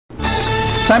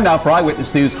Time now for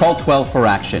Eyewitness News. Call 12 for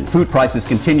action. Food prices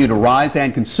continue to rise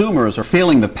and consumers are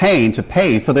feeling the pain to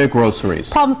pay for their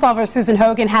groceries. Problem solver Susan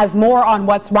Hogan has more on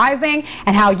what's rising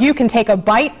and how you can take a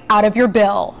bite out of your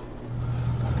bill.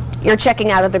 You're checking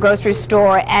out at the grocery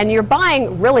store and you're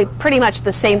buying really pretty much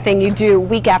the same thing you do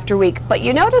week after week, but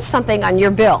you notice something on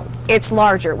your bill. It's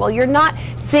larger. Well, you're not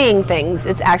seeing things.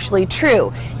 It's actually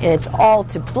true, and it's all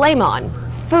to blame on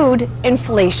food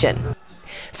inflation.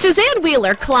 Suzanne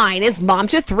Wheeler-Klein is mom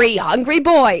to 3 hungry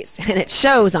boys, and it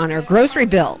shows on her grocery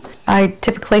bill. I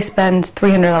typically spend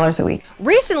 $300 a week.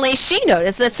 Recently, she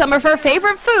noticed that some of her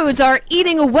favorite foods are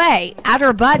eating away at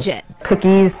her budget.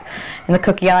 Cookies in the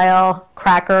cookie aisle,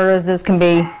 crackers, those can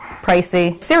be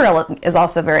pricey. Cereal is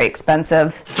also very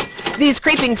expensive. These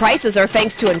creeping prices are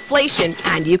thanks to inflation,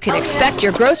 and you can expect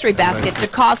your grocery basket to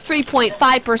cost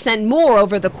 3.5% more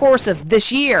over the course of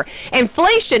this year.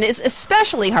 Inflation is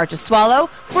especially hard to swallow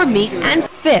for meat and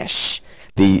fish.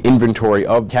 The inventory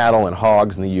of cattle and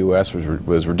hogs in the U.S.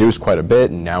 was reduced quite a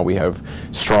bit, and now we have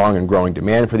strong and growing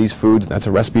demand for these foods, and that's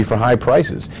a recipe for high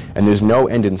prices, and there's no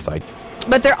end in sight.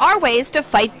 But there are ways to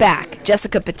fight back.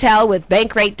 Jessica Patel with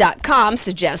Bankrate.com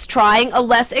suggests trying a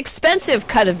less expensive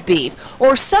cut of beef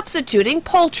or substituting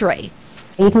poultry.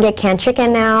 You can get canned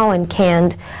chicken now and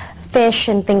canned fish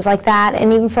and things like that,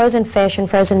 and even frozen fish and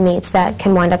frozen meats that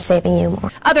can wind up saving you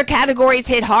more. Other categories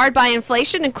hit hard by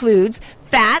inflation includes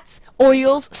fats,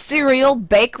 oils, cereal,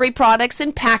 bakery products,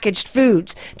 and packaged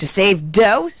foods. To save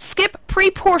dough, skip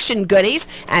pre-portioned goodies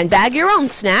and bag your own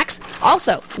snacks.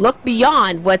 Also, look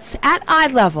beyond what's at eye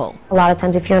level. A lot of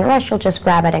times if you're in a rush, you'll just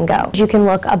grab it and go. You can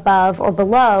look above or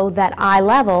below that eye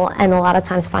level and a lot of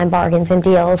times find bargains and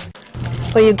deals.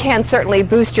 Well, you can certainly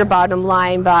boost your bottom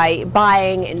line by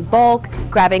buying in bulk,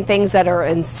 grabbing things that are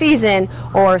in season,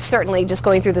 or certainly just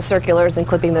going through the circulars and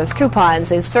clipping those coupons.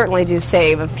 They certainly do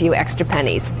save a few extra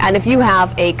pennies. And if you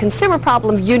have a consumer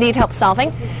problem you need help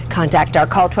solving, contact our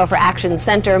Call 12 for Action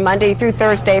Center Monday through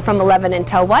Thursday from 11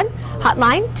 until 1,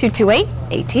 hotline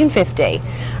 228-1850.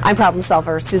 I'm problem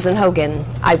solver Susan Hogan,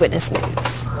 Eyewitness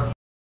News.